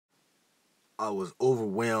I was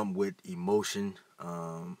overwhelmed with emotion.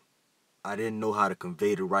 I didn't know how to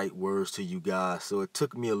convey the right words to you guys, so it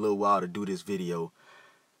took me a little while to do this video.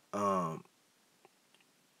 Um,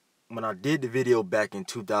 when I did the video back in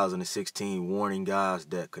 2016 warning guys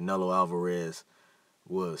that Canelo Alvarez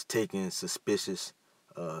was taking suspicious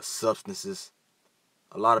substances,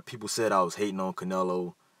 a lot of people said I was hating on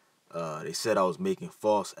Canelo. They said I was making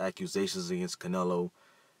false accusations against Canelo.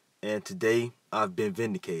 And today, I've been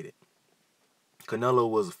vindicated. Canelo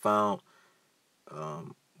was found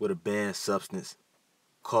with a banned substance,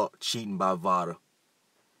 caught cheating by Vada.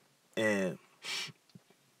 And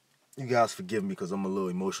you guys forgive me because I'm a little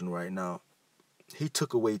emotional right now. He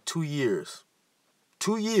took away 2 years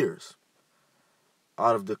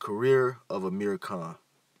out of the career of Amir Khan.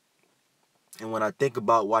 And when I think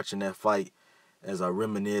about watching that fight, as I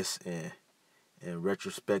reminisce and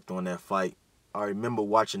retrospect on that fight, I remember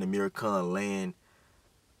watching Amir Khan laying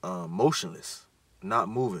motionless, not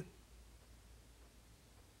moving.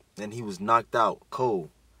 And he was knocked out cold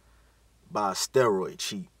by a steroid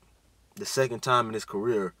cheat. The second time in his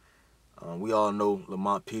career, we all know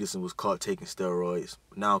Lamont Peterson was caught taking steroids.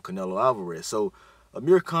 Now Canelo Alvarez. So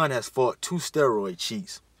Amir Khan has fought 2 steroid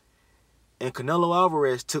cheats. And Canelo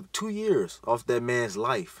Alvarez took 2 years off that man's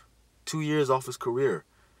life. 2 years off his career.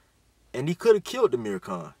 And he could have killed Amir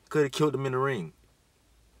Khan. Could have killed him in the ring.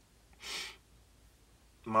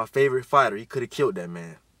 My favorite fighter, he could have killed that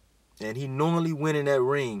man. And he normally went in that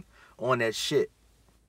ring on that shit.